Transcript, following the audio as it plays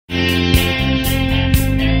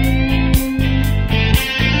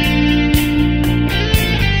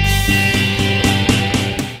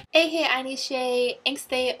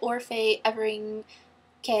Engsthe, Orfe, Evering,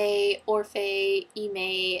 K, Orfe,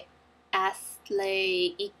 Ime,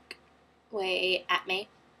 Astle, Ikwe, Atme.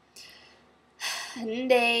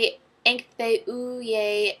 Nde, Engsthe,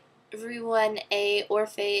 Uye, everyone, A,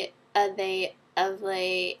 Orfe, Ade,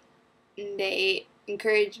 Evle, Nde,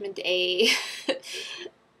 encouragement, A.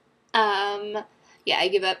 Yeah, I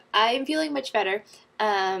give up. I'm feeling much better.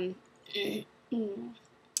 I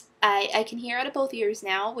can hear out of both ears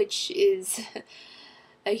now, which is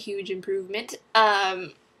a huge improvement.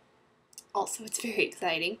 Also, it's very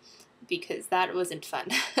exciting because that wasn't fun.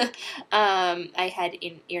 I had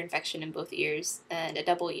an ear infection in both ears and a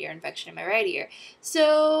double ear infection in my right ear.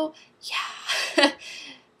 So, yeah,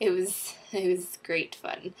 it was great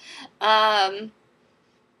fun.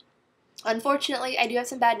 Unfortunately, I do have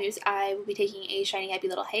some bad news. I will be taking a shiny happy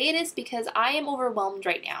little hiatus because I am overwhelmed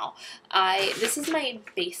right now. This is my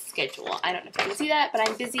base schedule. I don't know if you can see that, but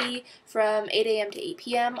I'm busy from 8 a.m. to 8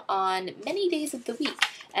 p.m. on many days of the week.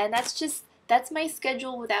 And that's my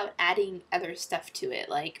schedule without adding other stuff to it,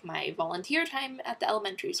 like my volunteer time at the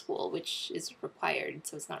elementary school, which is required,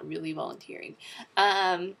 so it's not really volunteering.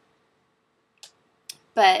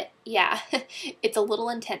 But yeah, it's a little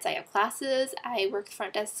intense. I have classes, I work the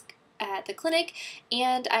front desk at the clinic,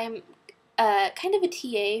 and I'm kind of a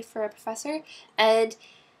TA for a professor, and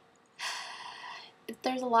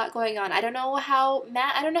there's a lot going on. I don't know how,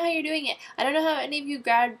 Matt, I don't know how you're doing it. I don't know how any of you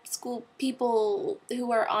grad school people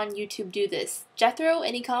who are on YouTube do this. Jethro,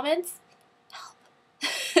 any comments?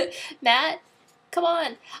 Help. Matt, come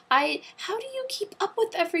on. How do you keep up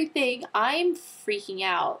with everything? I'm freaking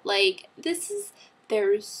out. Like,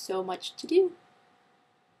 there's so much to do.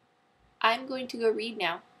 I'm going to go read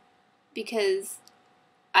now because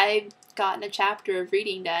I've gotten a chapter of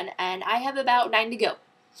reading done and I have about 9 to go.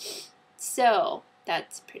 So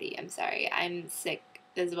that's pretty, I'm sorry. I'm sick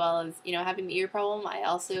as well as, having the ear problem. I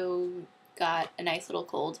also got a nice little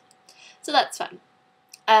cold. So that's fun.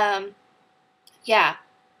 Yeah.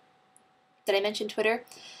 Did I mention Twitter?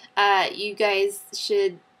 You guys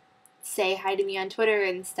should say hi to me on Twitter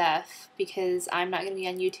and stuff because I'm not going to be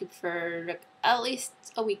on YouTube for at least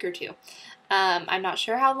a week or two. I'm not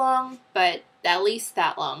sure how long, but at least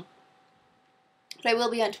that long. But I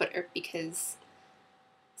will be on Twitter because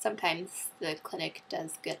sometimes the clinic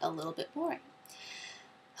does get a little bit boring.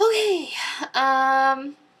 Okay,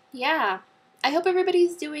 yeah. I hope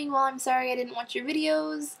everybody's doing well. I'm sorry I didn't watch your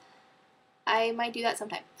videos. I might do that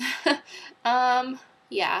sometime.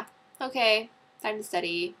 Yeah. Okay, time to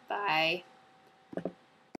study. Bye.